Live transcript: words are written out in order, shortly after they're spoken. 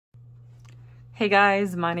Hey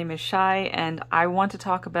guys, my name is Shai, and I want to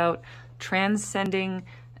talk about transcending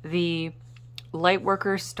the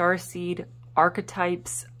Lightworker Starseed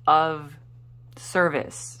archetypes of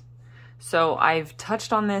service. So I've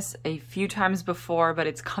touched on this a few times before, but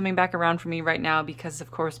it's coming back around for me right now because, of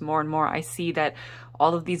course, more and more I see that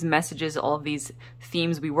all of these messages, all of these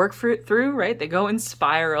themes we work through, right? They go in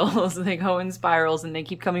spirals, and they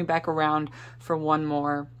keep coming back around for one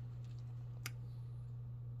more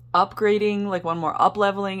upgrading, like one more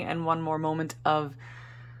up-leveling and one more moment of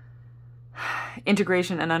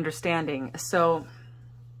integration and understanding. So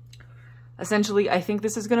essentially, I think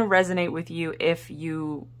this is going to resonate with you if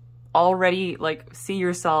you already like see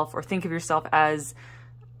yourself or think of yourself as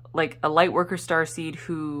like a Lightworker Starseed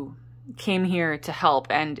who came here to help.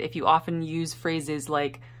 And if you often use phrases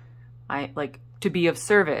like to be of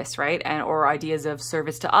service, right? And or ideas of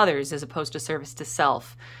service to others as opposed to service to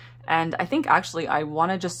self. And I think actually I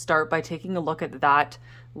want to just start by taking a look at that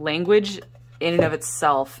language in and of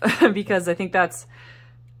itself, because I think that's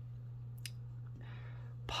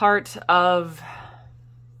part of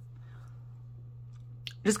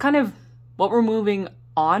just kind of what we're moving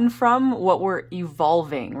on from, what we're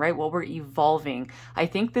evolving, right? What we're evolving. I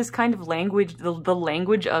think this kind of language, the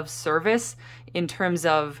language of service in terms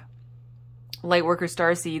of Lightworker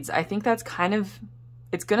Starseeds, I think that's kind of,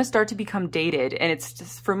 it's going to start to become dated, and it's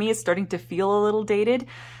just, for me, it's starting to feel a little dated.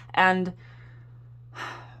 And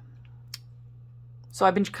so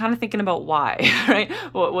I've been kind of thinking about why, right?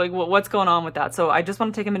 What's going on with that? So I just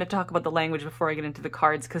want to take a minute to talk about the language before I get into the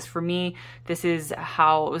cards, because for me, this is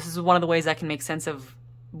one of the ways I can make sense of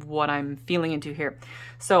what I'm feeling into here.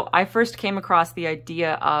 So I first came across the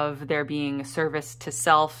idea of there being service to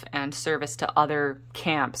self and service to other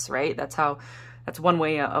camps, right? That's one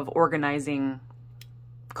way of organizing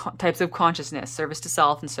types of consciousness: service to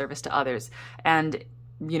self and service to others. And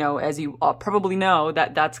you know, as you probably know,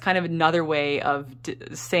 that's kind of another way of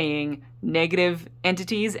saying negative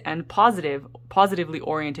entities and positively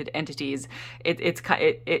oriented entities.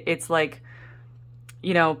 It's like,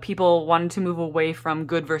 you know, people wanted to move away from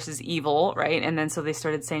good versus evil, right? And then so they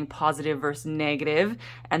started saying positive versus negative,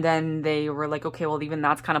 and then they were like, okay, well, even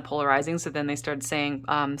that's kind of polarizing. So then they started saying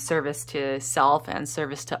service to self and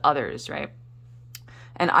service to others, right?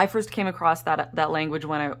 And I first came across that language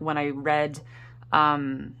when I read,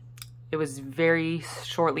 it was very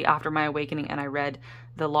shortly after my awakening, and I read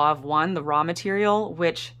The Law of One, the raw material,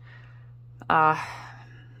 which I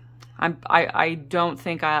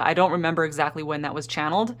don't remember exactly when that was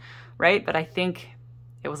channeled, right? But I think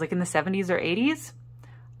it was like in the 70s or 80s.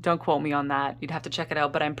 Don't quote me on that. You'd have to check it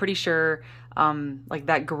out. But I'm pretty sure like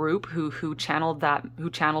that group who channeled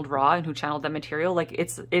raw and who channeled that material, like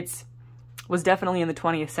it's was definitely in the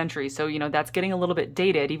 20th century. So, you know, that's getting a little bit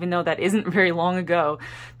dated, even though that isn't very long ago.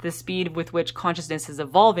 The speed with which consciousness is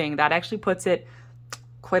evolving, that actually puts it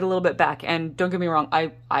quite a little bit back. And don't get me wrong,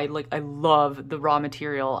 I love the raw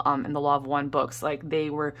material and the Law of One books. Like, they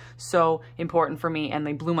were so important for me, and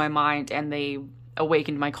they blew my mind, and they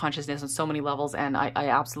awakened my consciousness on so many levels, and I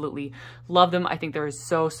absolutely love them. I think there is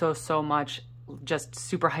so much just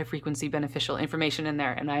super high frequency beneficial information in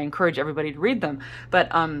there, and I encourage everybody to read them.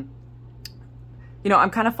 But you know,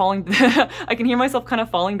 I'm kind of falling, I can hear myself kind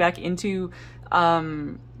of falling back into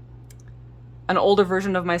an older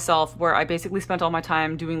version of myself, where I basically spent all my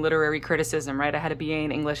time doing literary criticism, right? I had a BA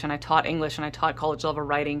in English, and I taught English, and I taught college level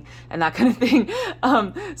writing and that kind of thing.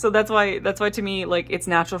 So that's why to me, like, it's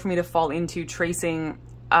natural for me to fall into tracing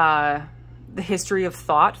the history of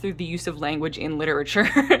thought through the use of language in literature,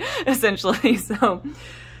 essentially. So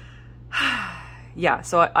yeah,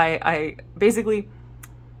 so I basically,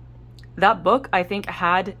 that book, I think,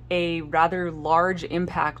 had a rather large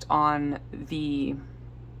impact on the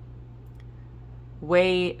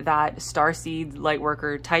way that Starseed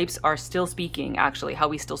Lightworker types are still speaking, actually, how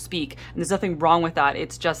we still speak. And there's nothing wrong with that.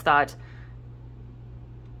 It's just that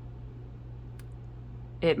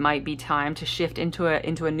it might be time to shift into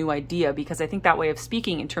a new idea, because I think that way of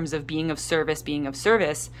speaking, in terms of being of service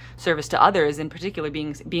service to others, in particular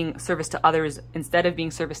being service to others instead of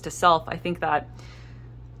being service to self, I think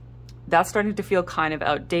that's starting to feel kind of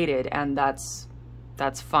outdated, and that's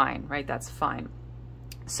fine, right? That's fine.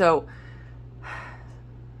 So,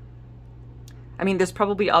 I mean, there's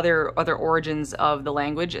probably other origins of the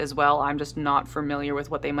language as well. I'm just not familiar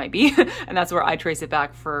with what they might be, and that's where I trace it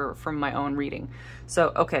back from my own reading.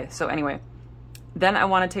 So, okay, so anyway, then I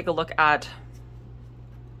want to take a look at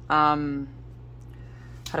how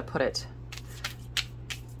to put it.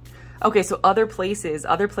 Okay, so other places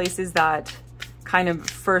that kind of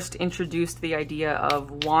first introduced the idea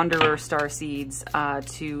of wanderer starseeds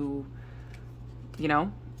to, you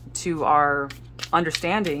know, to our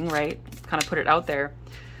understanding, right? Kind of put it out there.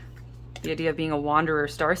 The idea of being a wanderer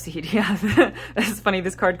starseed. Yeah, it's funny.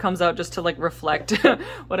 This card comes out just to like reflect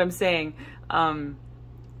what I'm saying.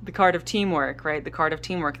 The card of teamwork, right? The card of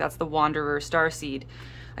teamwork. That's the wanderer starseed.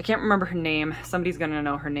 I can't remember her name. Somebody's going to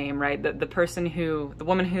know her name, right? The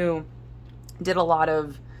woman who did a lot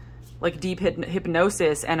of like deep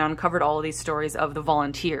hypnosis and uncovered all of these stories of the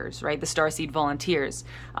volunteers, right? The Starseed volunteers.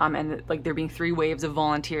 And like there being 3 waves of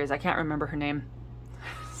volunteers. I can't remember her name.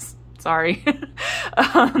 Sorry.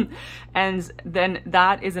 And then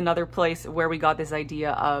that is another place where we got this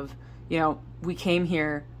idea of, you know, we came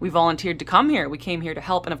here, we volunteered to come here, we came here to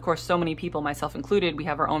help. And of course, so many people, myself included, we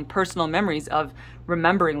have our own personal memories of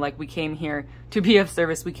remembering like we came here to be of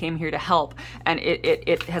service, we came here to help. And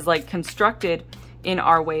it has like constructed in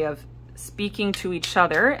our way of speaking to each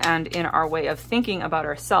other and in our way of thinking about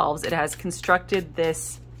ourselves, it has constructed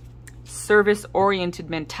this service-oriented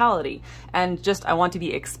mentality. And just, I want to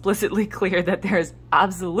be explicitly clear that there's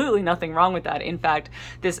absolutely nothing wrong with that. In fact,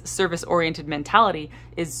 this service-oriented mentality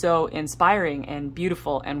is so inspiring and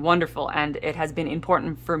beautiful and wonderful. And it has been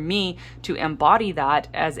important for me to embody that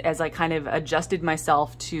as I kind of adjusted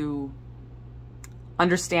myself to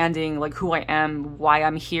understanding like who I am, why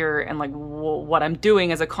I'm here, and like what I'm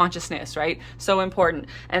doing as a consciousness, right? So important.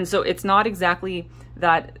 And so it's not exactly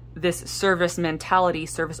that this service mentality,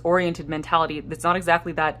 service-oriented mentality, it's not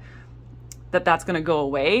exactly that's going to go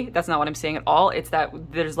away. That's not what I'm saying at all. It's that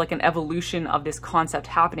there's like an evolution of this concept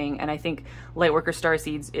happening. And I think Lightworker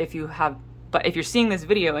Starseeds, if you're seeing this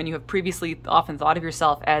video and you have previously often thought of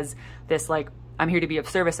yourself as this like, I'm here to be of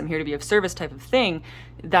service, I'm here to be of service type of thing,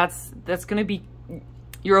 that's going to be,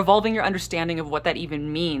 you're evolving your understanding of what that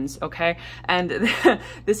even means, okay? And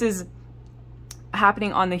this is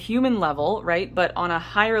happening on the human level, right? But on a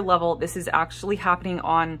higher level, this is actually happening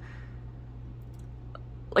on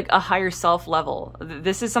like a higher self level.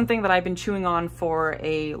 This is something that I've been chewing on for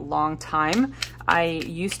a long time. I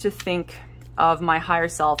used to think of my higher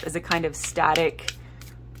self as a kind of static,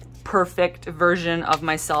 perfect version of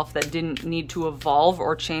myself that didn't need to evolve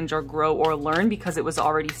or change or grow or learn because it was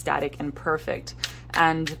already static and perfect.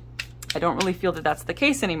 And I don't really feel that that's the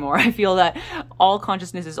case anymore. I feel that all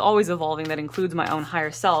consciousness is always evolving. That includes my own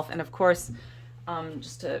higher self. And of course,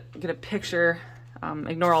 just to get a picture,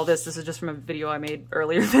 ignore all this. This is just from a video I made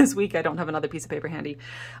earlier this week. I don't have another piece of paper handy.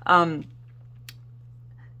 You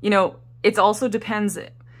know, it also depends.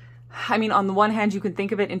 I mean, on the one hand, you can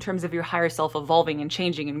think of it in terms of your higher self evolving and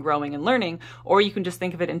changing and growing and learning, or you can just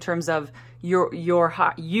think of it in terms of you,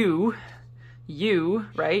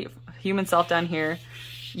 right? Human self down here.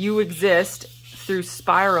 You exist through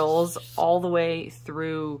spirals all the way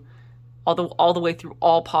through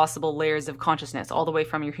all possible layers of consciousness, all the way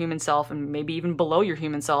from your human self and maybe even below your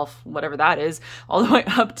human self, whatever that is, all the way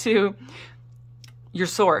up to your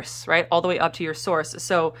source, right? All the way up to your source.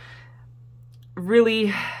 So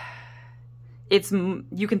really,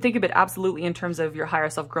 you can think of it absolutely in terms of your higher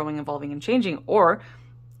self growing, evolving, and changing, or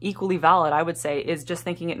equally valid, I would say, is just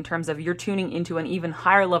thinking it in terms of you're tuning into an even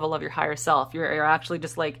higher level of your higher self. You're actually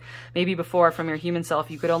just like, maybe before from your human self,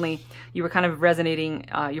 you were kind of resonating,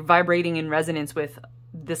 you're vibrating in resonance with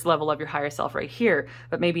this level of your higher self right here.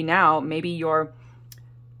 But maybe now,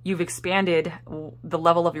 you've expanded the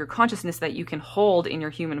level of your consciousness that you can hold in your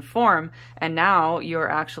human form. And now you're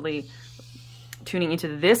actually tuning into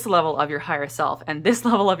this level of your higher self. And this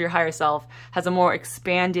level of your higher self has a more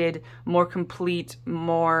expanded, more complete,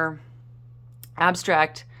 more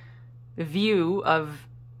abstract view of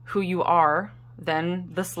who you are than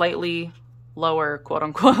the slightly lower, quote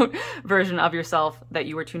unquote, version of yourself that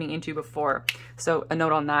you were tuning into before. So a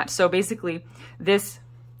note on that. So basically, this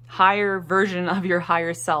higher version of your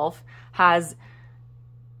higher self has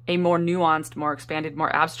a more nuanced, more expanded,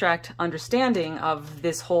 more abstract understanding of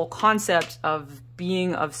this whole concept of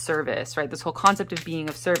being of service, right? This whole concept of being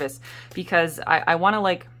of service, because I want to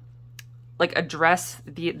like address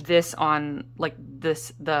this on like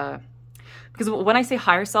this, because when I say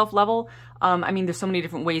higher self level, I mean, there's so many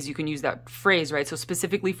different ways you can use that phrase, right? So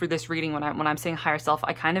specifically for this reading, when I'm saying higher self,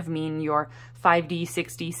 I kind of mean your 5D,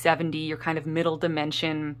 6D, 7D, your kind of middle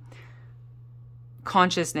dimension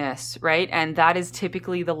consciousness, right? And that is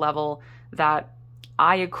typically the level that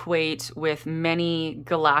I equate with many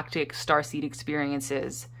galactic starseed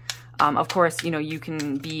experiences. Of course, you know, you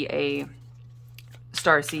can be a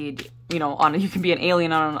starseed, you know, you can be an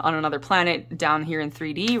alien on another planet down here in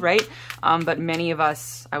 3D, right? But many of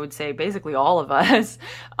us, I would say basically all of us,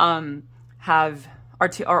 are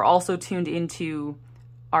also tuned into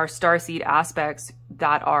our starseed aspects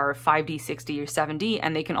that are 5D, 6D, or 7D,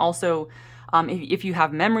 and they can also If you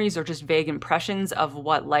have memories or just vague impressions of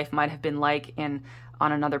what life might have been like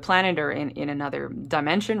on another planet or in another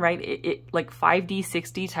dimension, right? It like 5D,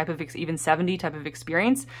 6D type of, even 7D type of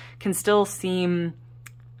experience can still seem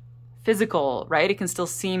physical, right? It can still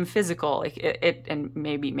seem physical. And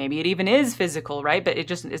maybe it even is physical, right? But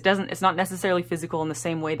it's not necessarily physical in the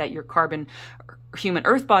same way that your carbon human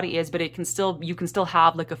earth body is, but you can still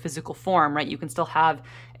have like a physical form, right? You can still have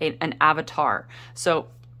an avatar. So,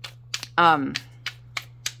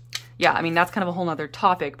 yeah, I mean, that's kind of a whole nother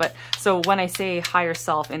topic. But so when I say higher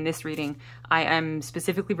self in this reading, I am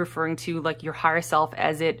specifically referring to like your higher self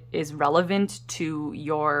as it is relevant to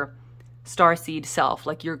your starseed self,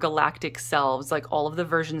 like your galactic selves, like all of the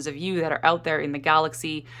versions of you that are out there in the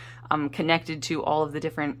galaxy, connected to all of the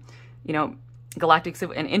different, galactic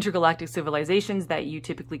and intergalactic civilizations that you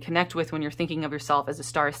typically connect with when you're thinking of yourself as a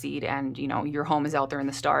starseed, and your home is out there in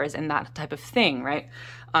the stars and that type of thing, right?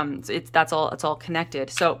 So it's all connected.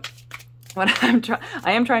 So what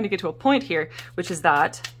I am trying to get to a point here, which is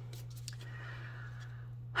that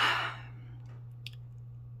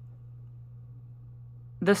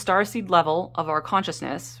the starseed level of our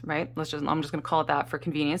consciousness, right? I'm just going to call it that for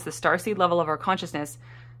convenience. The starseed level of our consciousness,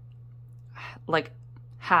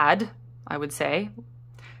 I would say,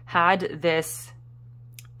 had this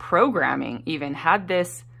programming, even had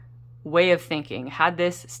this way of thinking, had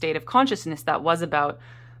this state of consciousness that was about,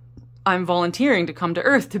 I'm volunteering to come to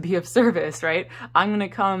Earth to be of service, right? I'm going to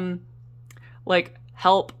come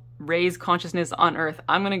help raise consciousness on Earth.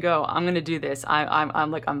 I'm going to do this.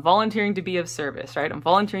 I'm volunteering to be of service, right? I'm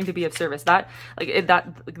volunteering to be of service. That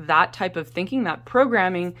type of thinking, that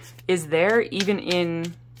programming is there even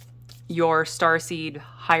in your starseed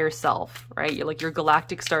higher self, right? Your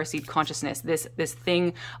galactic starseed consciousness, this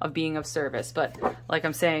thing of being of service. But like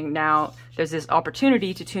I'm saying, now there's this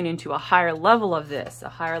opportunity to tune into a higher level of this,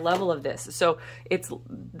 So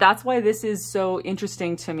that's why this is so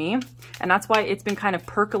interesting to me. And that's why it's been kind of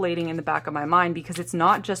percolating in the back of my mind, because it's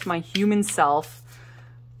not just my human self,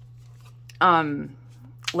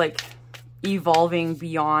 evolving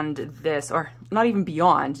beyond this, or not even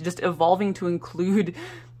beyond, just evolving to include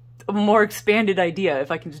a more expanded idea,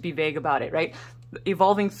 if I can just be vague about it, right?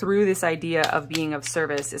 Evolving through this idea of being of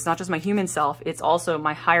service. It's not just my human self, it's also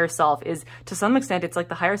my higher self. Is to some extent, it's like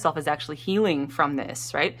the higher self is actually healing from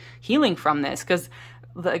this, right? Healing from this, because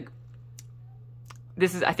I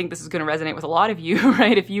think this is going to resonate with a lot of you,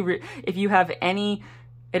 right? If you have any,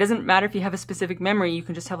 it doesn't matter if you have a specific memory, you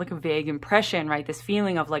can just have a vague impression, right? This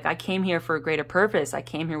feeling of I came here for a greater purpose. I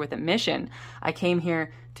came here with a mission. I came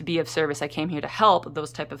here to be of service. I came here to help.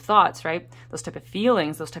 Those type of thoughts, right? Those type of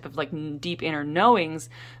feelings, those type of deep inner knowings,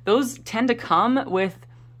 those tend to come with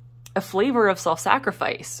a flavor of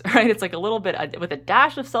self-sacrifice, right? It's a little bit with a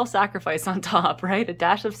dash of self-sacrifice on top, right? A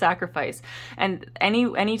dash of sacrifice. And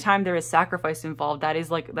any time there is sacrifice involved, that is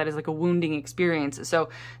like a wounding experience. So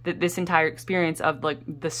this entire experience of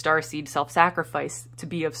the starseed self-sacrifice to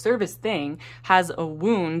be of service thing has a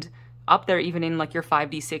wound up there, even in your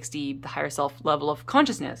 5D, 6D, the higher self level of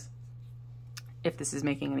consciousness, if this is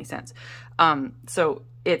making any sense. So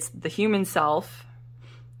it's the human self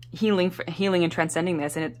healing and transcending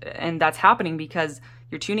this, and that's happening because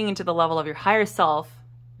you're tuning into the level of your higher self,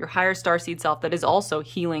 your higher starseed self, that is also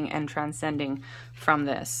healing and transcending from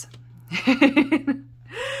this.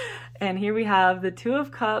 And here we have the Two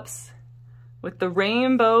of Cups with the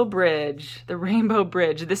Rainbow Bridge. The Rainbow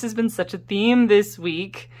Bridge. This has been such a theme this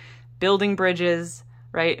week. Building bridges,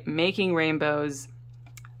 right? Making rainbows.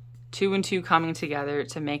 Two and two coming together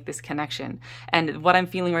to make this connection. And what I'm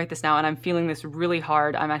feeling right this now, and I'm feeling this really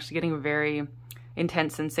hard, I'm actually getting a very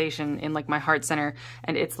intense sensation in my heart center.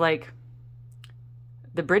 And it's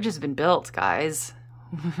the bridge has been built, guys.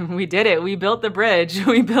 We did it. We built the bridge.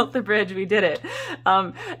 We built the bridge. We did it.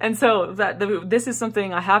 And so this is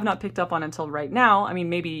something I have not picked up on until right now. I mean,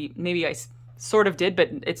 maybe I sort of did, but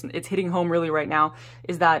it's hitting home really right now,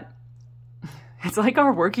 is that it's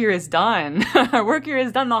our work here is done. Our work here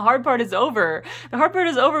is done. The hard part is over. The hard part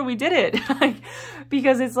is over. We did it.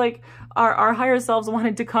 Because it's our higher selves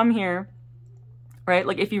wanted to come here, right?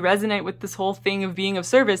 If you resonate with this whole thing of being of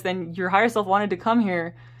service, then your higher self wanted to come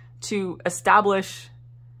here to establish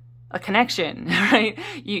a connection, right?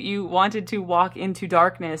 You wanted to walk into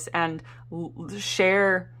darkness and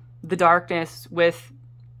share the darkness with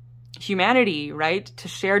humanity, right? To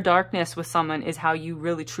share darkness with someone is how you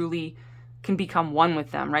really truly can become one with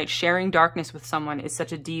them, right? Sharing darkness with someone is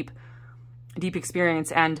such a deep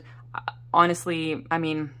experience. And honestly, I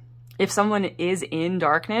mean, if someone is in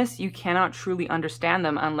darkness, you cannot truly understand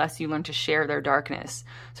them unless you learn to share their darkness.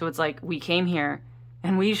 So it's we came here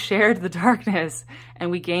and we shared the darkness, and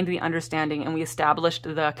we gained the understanding, and we established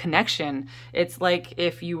the connection. It's like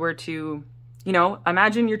if you were to, you know,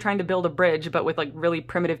 imagine you're trying to build a bridge, but with like really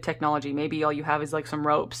primitive technology. Maybe all you have is like some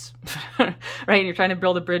ropes, right? And you're trying to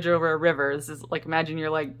build a bridge over a river. This is like, imagine you're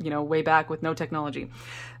like, you know, way back with no technology.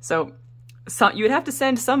 So you would have to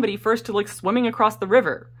send somebody first to like swimming across the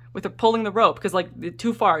river with pulling the rope, because like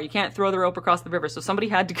too far, you can't throw the rope across the river. So you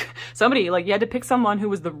had to pick someone who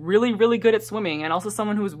was really, really good at swimming, and also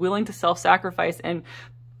someone who was willing to self-sacrifice and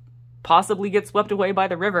possibly get swept away by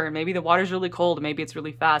the river. Maybe the water's really cold, maybe it's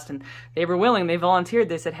really fast, and they were willing, they volunteered,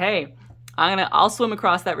 they said, hey, I'll swim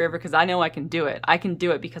across that river because I know I can do it. I can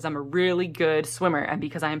do it because I'm a really good swimmer and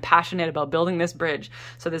because I am passionate about building this bridge.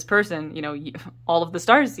 So this person, you know, all of the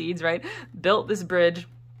Starseeds, right, built this bridge,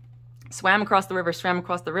 swam across the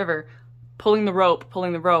river, pulling the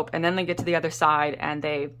rope, and then they get to the other side and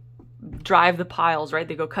they drive the piles, right?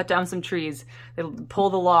 They go cut down some trees, they pull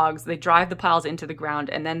the logs, they drive the piles into the ground,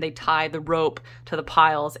 and then they tie the rope to the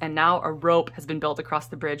piles, and now a rope has been built across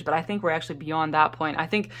the bridge. But I think we're actually beyond that point. I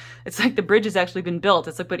think it's like the bridge has actually been built.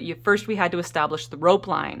 It's like, but first we had to establish the rope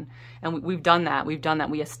line, and we've done that. We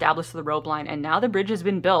established the rope line, and now the bridge has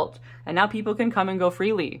been built, and now people can come and go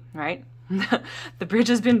freely, right? The bridge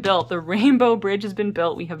has been built. The rainbow bridge has been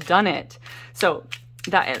built. We have done it. So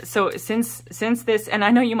since this, and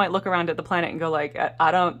I know you might look around at the planet and go like,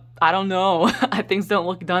 I don't know, things don't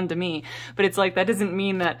look done to me, but it's like, that doesn't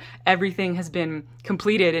mean that everything has been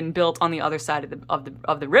completed and built on the other side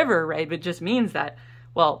of the river, right? It just means that,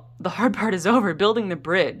 well, the hard part is over. Building the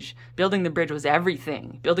bridge was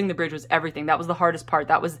everything. That was the hardest part.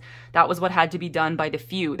 That was what had to be done by the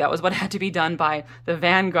few. That was what had to be done by the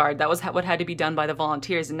vanguard. That was what had to be done by the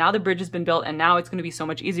volunteers. And now the bridge has been built, and now it's going to be so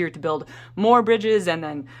much easier to build more bridges, and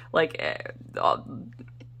then like,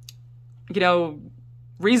 you know,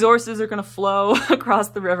 resources are going to flow across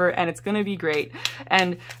the river, and it's going to be great.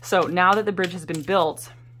 And so now that the bridge has been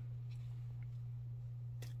built,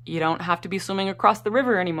 you don't have to be swimming across the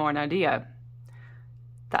river anymore now, do you?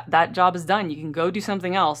 That job is done. You can go do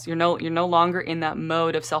something else. You're no longer in that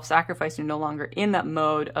mode of self-sacrifice. You're no longer in that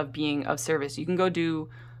mode of being of service. You can go do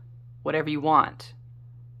whatever you want.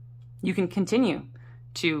 You can continue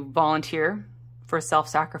to volunteer for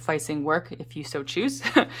self-sacrificing work if you so choose.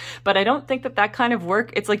 But I don't think that kind of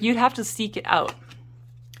work, it's like you'd have to seek it out.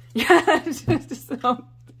 Yeah,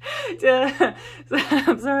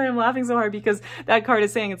 I'm sorry, I'm laughing so hard because that card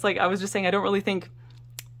is saying, it's like, I was just saying, I don't really think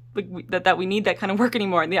that we need that kind of work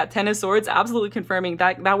anymore. And yeah, Ten of Swords, absolutely confirming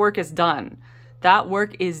that work is done. That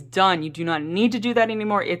work is done. You do not need to do that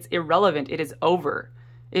anymore. It's irrelevant. It is over.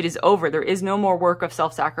 It is over. There is no more work of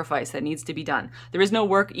self-sacrifice that needs to be done. There is no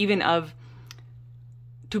work even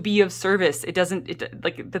to be of service.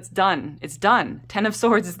 That's done. It's done. Ten of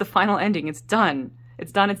Swords is the final ending. It's done.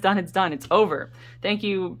 It's done, it's done, it's done, it's over. Thank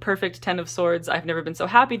you, perfect Ten of Swords. I've never been so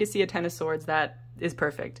happy to see a Ten of Swords. That is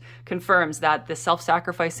perfect. Confirms that the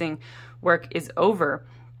self-sacrificing work is over.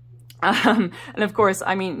 And of course,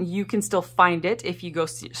 I mean, you can still find it if you go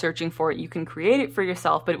searching for it. You can create it for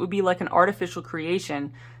yourself, but it would be like an artificial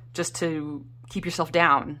creation just to keep yourself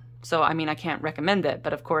down. So, I mean, I can't recommend it,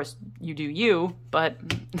 but of course, you do you, but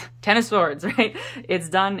Ten of Swords, right? It's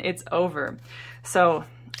done, it's over. So,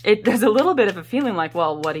 there's a little bit of a feeling like,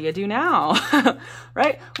 well, what do you do now?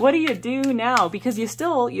 Right? What do you do now? Because you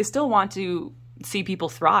still want to see people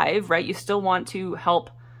thrive, right? You still want to help,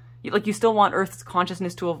 like you still want Earth's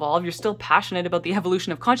consciousness to evolve. You're still passionate about the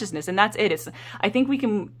evolution of consciousness, and that's it. I think we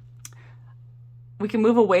can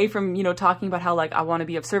move away from, you know, talking about how like I want to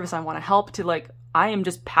be of service, I want to help, to like I am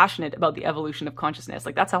just passionate about the evolution of consciousness.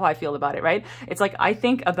 Like that's how I feel about it, right? It's like I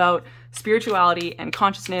think about spirituality and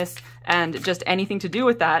consciousness and just anything to do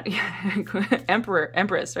with that.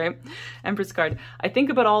 Empress, right? Empress card. I think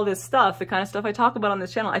about all this stuff, the kind of stuff I talk about on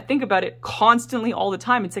this channel. I think about it constantly all the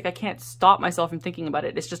time. It's like I can't stop myself from thinking about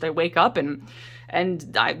it. It's just I wake up and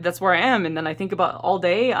that's where I am, and then I think about all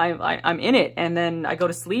day. I'm in it, and then I go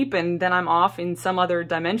to sleep, and then I'm off in some other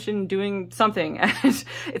dimension doing something. And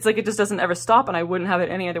it's like it just doesn't ever stop, and I wouldn't have it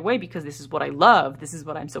any other way because this is what I love. This is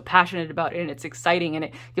what I'm so passionate about, and it's exciting, and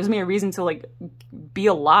it gives me a reason to like be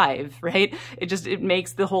alive, right? It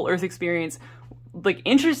makes the whole Earth experience like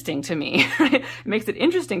interesting to me. Right? It makes it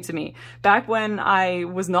interesting to me. Back when I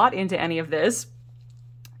was not into any of this,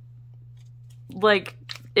 like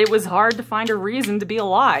it was hard to find a reason to be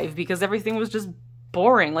alive because everything was just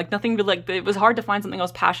boring. Like nothing, like it was hard to find something I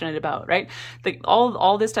was passionate about, right? Like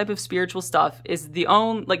all this type of spiritual stuff is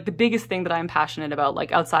the biggest thing that I'm passionate about,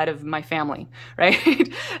 like outside of my family, right?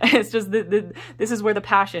 It's just this is where the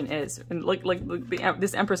passion is, and like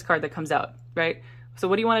this Empress card that comes out, right? So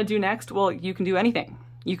what do you want to do next? Well, you can do anything.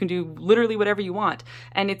 You can do literally whatever you want.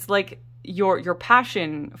 And it's like your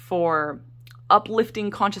passion for uplifting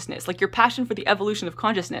consciousness, like your passion for the evolution of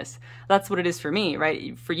consciousness. That's what it is for me,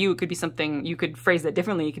 right? For you, it could be something, you could phrase that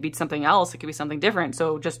differently. It could be something else. It could be something different.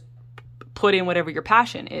 So just put in whatever your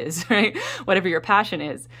passion is, right? Whatever your passion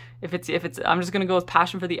is. If it's, I'm just going to go with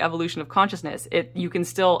passion for the evolution of consciousness. You can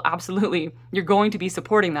still absolutely, you're going to be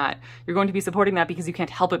supporting that. You're going to be supporting that because you can't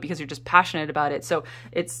help it, because you're just passionate about it. So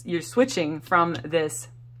you're switching from this,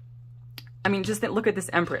 I mean, just look at this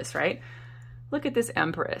Empress, right? Look at this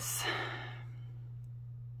Empress.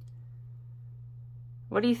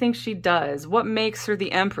 What do you think she does? What makes her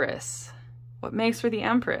the Empress? What makes her the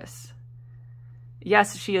Empress?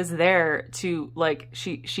 Yes, she is there to, like,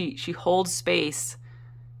 she holds space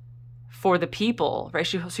for the people, right?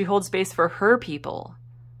 She holds space for her people.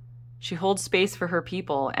 She holds space for her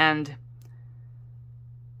people, and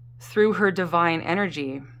through her divine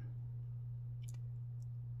energy,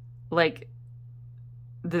 like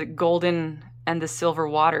the golden and the silver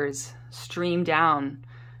waters stream down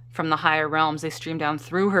from the higher realms. They stream down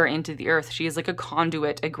through her into the earth. She is like a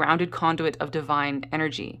conduit, a grounded conduit of divine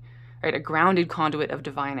energy, right? A grounded conduit of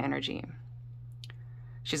divine energy.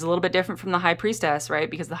 She's a little bit different from the High Priestess, right?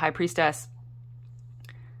 Because the High Priestess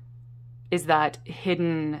is that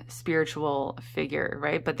hidden spiritual figure,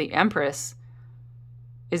 right? But the Empress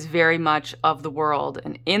is very much of the world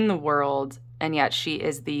and in the world, and yet she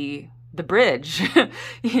is the bridge.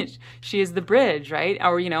 She is the bridge, right?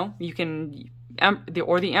 Or, you know, you can...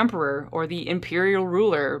 or the emperor, or the imperial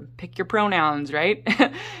ruler, pick your pronouns, right?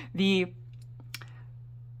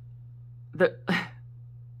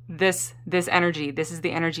 This energy, this is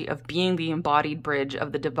the energy of being the embodied bridge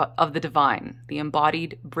of the divine, the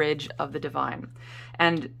embodied bridge of the divine.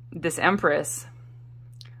 And this Empress,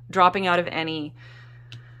 dropping out of any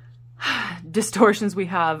distortions we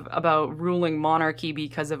have about ruling monarchy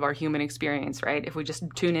because of our human experience, right? If we just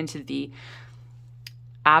tune into the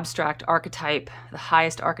abstract archetype, the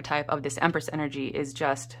highest archetype of this Empress energy is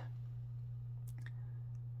just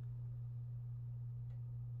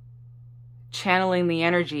channeling the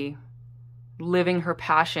energy, living her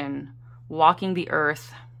passion, walking the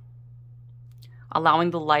earth, allowing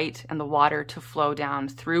the light and the water to flow down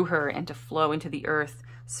through her and to flow into the earth,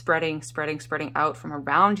 spreading out from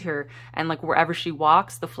around her. And like wherever she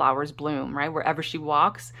walks, the flowers bloom, right? Wherever she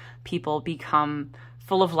walks, people become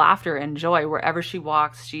full of laughter and joy. Wherever she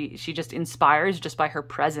walks, she just inspires just by her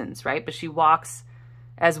presence, right? But she walks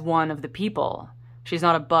as one of the people. She's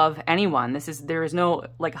not above anyone. There is no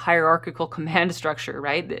like hierarchical command structure,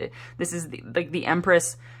 right? This is the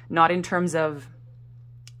Empress, not in terms of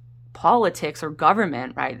politics or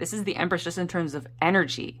government, right? This is the Empress just in terms of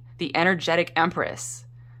energy, the energetic Empress,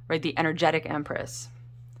 right? The energetic Empress.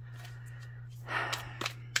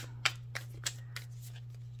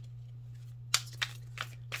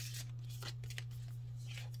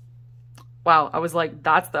 Wow, I was like,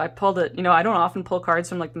 I pulled it, you know, I don't often pull cards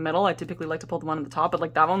from like the middle. I typically like to pull the one on the top, but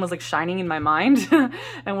like that one was like shining in my mind.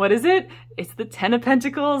 And what is it? It's the Ten of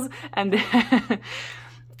Pentacles. And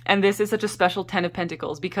and this is such a special Ten of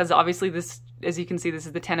Pentacles because obviously this, as you can see, this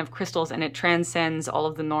is the Ten of Crystals, and it transcends all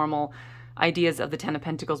of the normal ideas of the Ten of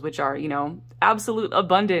Pentacles, which are, you know, absolute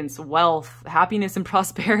abundance, wealth, happiness, and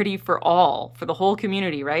prosperity for all, for the whole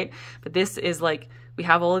community, right? But this is like, we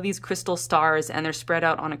have all of these crystal stars, and they're spread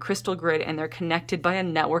out on a crystal grid, and they're connected by a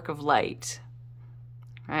network of light,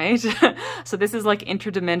 right? So this is like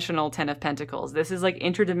interdimensional Ten of Pentacles. This is like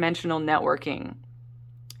interdimensional networking,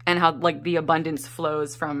 and how like the abundance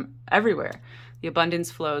flows from everywhere. The abundance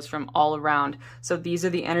flows from all around. So these are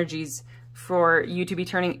the energies for you to be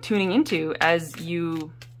tuning into as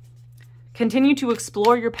you continue to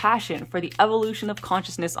explore your passion for the evolution of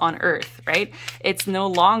consciousness on Earth, right? It's no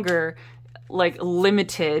longer like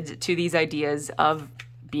limited to these ideas of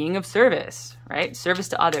being of service, right? Service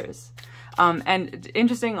to others. And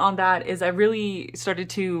interesting on that is I really started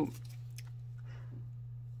to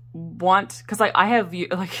want, because I have,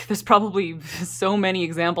 like, there's probably so many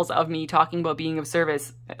examples of me talking about being of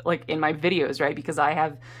service, like in my videos, right? Because I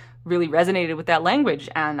have really resonated with that language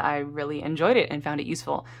and I really enjoyed it and found it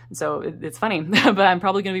useful. And so it's funny, but I'm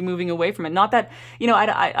probably going to be moving away from it. Not that, you know,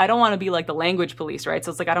 I don't want to be like the language police, right?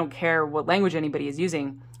 So it's like, I don't care what language anybody is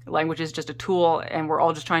using. Language is just a tool, and we're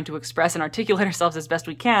all just trying to express and articulate ourselves as best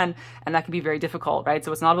we can. And that can be very difficult, right?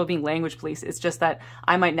 So it's not about being language police. It's just that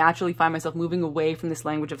I might naturally find myself moving away from this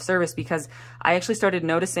language of service, because I actually started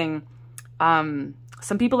noticing some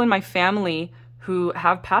people in my family who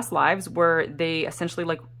have past lives where they essentially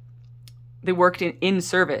like, they worked in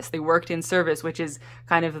service. They worked in service, which is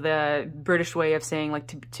kind of the British way of saying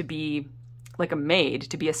like to be like a maid,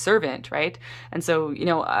 to be a servant, right? And so, you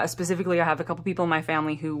know, specifically, I have a couple people in my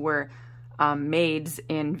family who were maids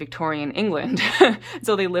in Victorian England.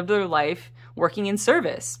 So they lived their life working in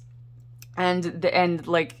service, and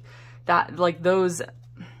like that, like those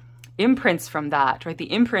imprints from that, right?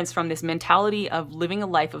 The imprints from this mentality of living a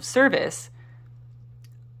life of service.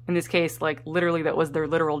 In this case, like literally that was their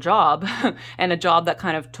literal job, and a job that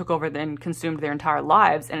kind of took over and consumed their entire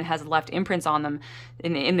lives, and it has left imprints on them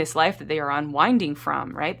in this life that they are unwinding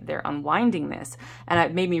from, right? They're unwinding this. And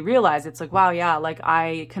it made me realize, it's like, wow, yeah, like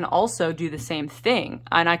I can also do the same thing.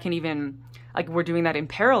 And I can even, like, we're doing that in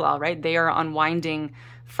parallel, right? They are unwinding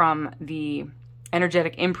from the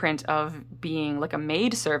energetic imprint of being like a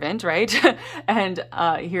maid servant, right? And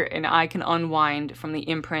I can unwind from the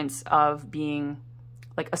imprints of being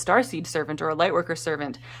like a Starseed servant or a Lightworker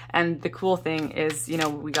servant. And the cool thing is, you know,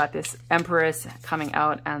 we got this Empress coming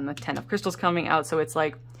out and the 10 of Crystals coming out. So it's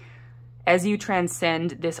like, as you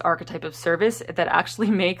transcend this archetype of service, that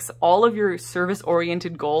actually makes all of your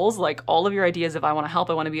service-oriented goals, like all of your ideas of I want to help,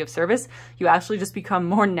 I want to be of service, you actually just become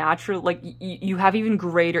more natural, like you have even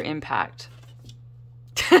greater impact.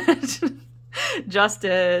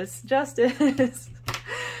 Justice, justice.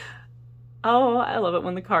 Oh, I love it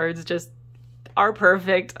when the cards just are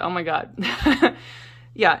perfect. Oh my God.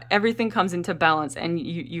 Yeah, everything comes into balance, and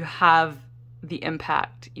you have the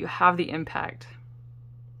impact. You have the impact.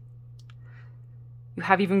 You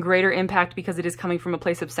have even greater impact because it is coming from a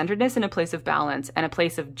place of centeredness and a place of balance and a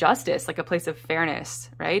place of justice, like a place of fairness,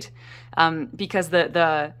 right? Because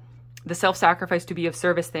the self-sacrifice to be of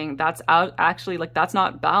service thing, that's out, actually, like, that's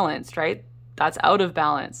not balanced, right? That's out of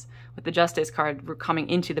balance. With the Justice card, we're coming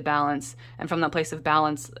into the balance, and from that place of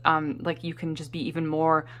balance, like, you can just be even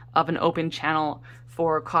more of an open channel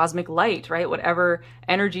for cosmic light, right? Whatever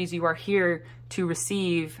energies you are here to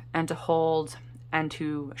receive and to hold and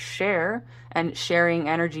to share, and sharing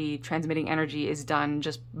energy, transmitting energy is done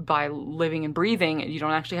just by living and breathing. You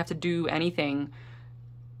don't actually have to do anything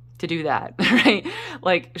to do that, right?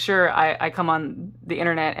 Like, sure, I come on the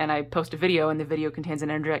internet and I post a video, and the video contains an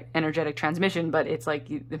energetic transmission, but it's like,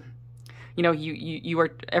 you know, you are,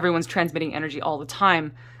 everyone's transmitting energy all the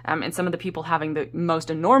time. And some of the people having the most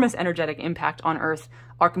enormous energetic impact on Earth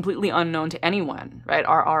are completely unknown to anyone, right?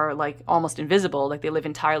 Are like almost invisible. Like, they live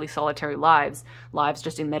entirely solitary lives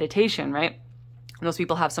just in meditation, right? And those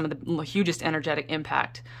people have some of the hugest energetic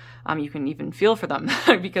impact. You can even feel for them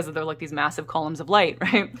because they're like these massive columns of light,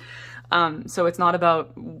 right? So it's not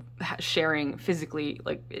about sharing physically,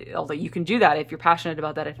 like, although you can do that if you're passionate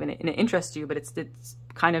about that, if it interests you, but it's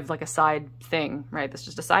kind of like a side thing, right? That's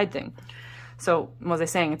just a side thing. So what was I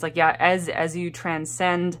saying? It's like, yeah, as you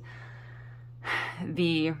transcend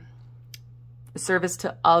the service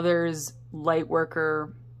to others,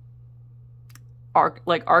 Lightworker,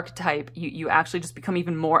 archetype, you actually just become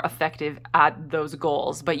even more effective at those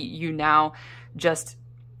goals. But you now just,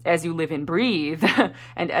 as you live and breathe,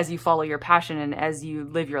 and as you follow your passion, and as you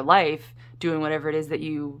live your life doing whatever it is that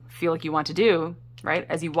you feel like you want to do, right?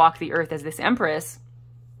 As you walk the earth as this Empress,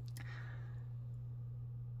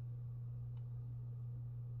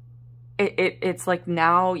 it's like,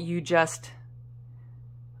 now you just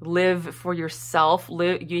live for yourself.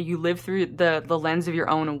 You live through the lens of your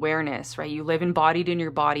own awareness, right? You live embodied in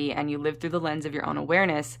your body, and you live through the lens of your own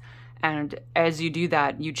awareness. And as you do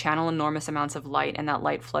that, you channel enormous amounts of light, and that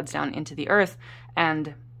light floods down into the earth.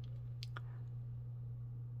 And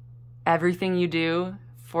everything you do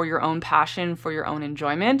for your own passion, for your own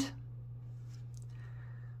enjoyment,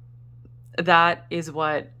 that is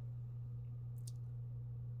what,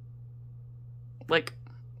 like,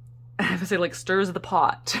 I would say, like, stirs the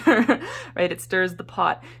pot, right? It stirs the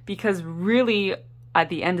pot, because really, at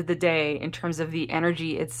the end of the day, in terms of the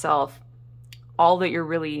energy itself, all that you're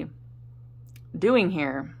really doing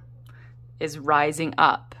here is rising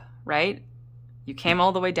up, right? You came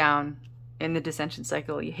all the way down in the descension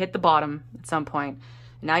cycle. You hit the bottom at some point.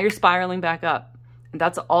 And now you're spiraling back up. And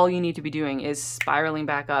that's all you need to be doing, is spiraling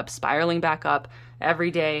back up every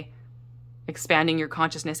day, expanding your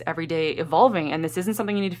consciousness every day, evolving. And this isn't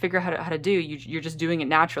something you need to figure out how to do. You're just doing it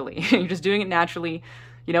naturally. You're just doing it naturally.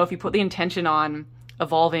 You know, if you put the intention on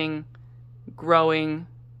evolving, growing,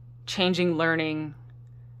 changing, learning,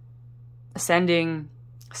 ascending,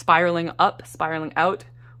 spiraling up, spiraling out,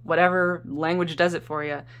 whatever language does it for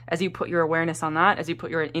you, as you put your awareness on that, as you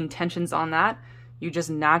put your intentions on that, you just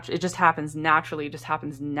it just happens naturally. It just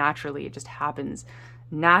happens naturally. It just happens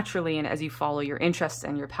naturally. And as you follow your interests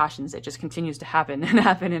and your passions, it just continues to happen and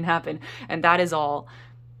happen and happen. And that is all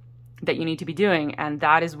that you need to be doing. And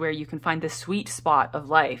that is where you can find the sweet spot of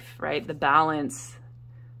life, right? The balance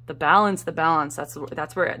The balance,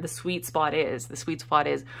 that's where the sweet spot is. The sweet spot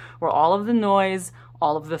is where all of the noise,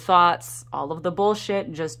 all of the thoughts, all of the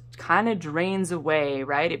bullshit just kind of drains away,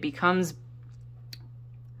 right? It becomes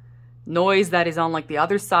noise that is on like the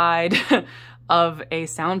other side of a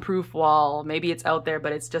soundproof wall. Maybe it's out there,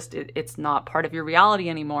 but it's just, it's not part of your reality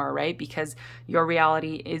anymore, right? Because your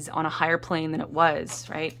reality is on a higher plane than it was,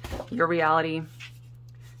 right? Your reality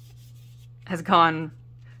has gone,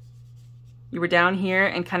 you were down here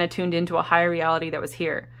and kind of tuned into a higher reality that was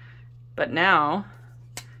here. But now,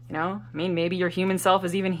 you know, I mean, maybe your human self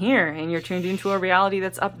is even here and you're tuned into a reality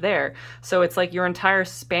that's up there. So it's like your entire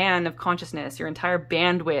span of consciousness, your entire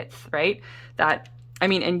bandwidth, right? That, I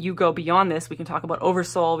mean, and you go beyond this. We can talk about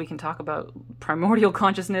oversoul. We can talk about primordial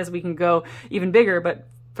consciousness. We can go even bigger, but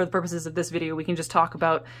for the purposes of this video, we can just talk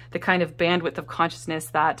about the kind of bandwidth of consciousness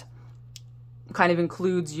that kind of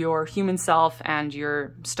includes your human self and your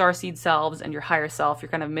starseed selves and your higher self, your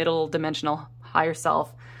kind of middle dimensional higher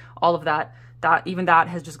self, all of that. That even that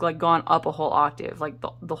has just like gone up a whole octave. Like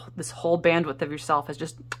this whole bandwidth of yourself has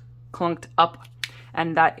just clunked up,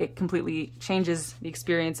 and that it completely changes the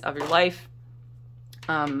experience of your life.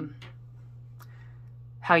 How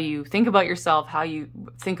you think about yourself, how you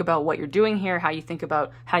think about what you're doing here, how you think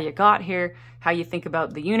about how you got here, how you think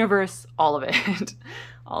about the universe, all of it.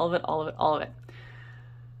 all of it, all of it, all of it.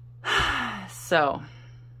 So,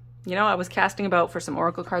 you know, I was casting about for some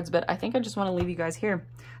oracle cards, but I think I just want to leave you guys here.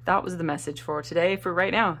 That was the message for today, for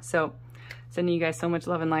right now. So, sending you guys so much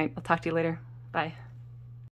love and light. I'll talk to you later. Bye.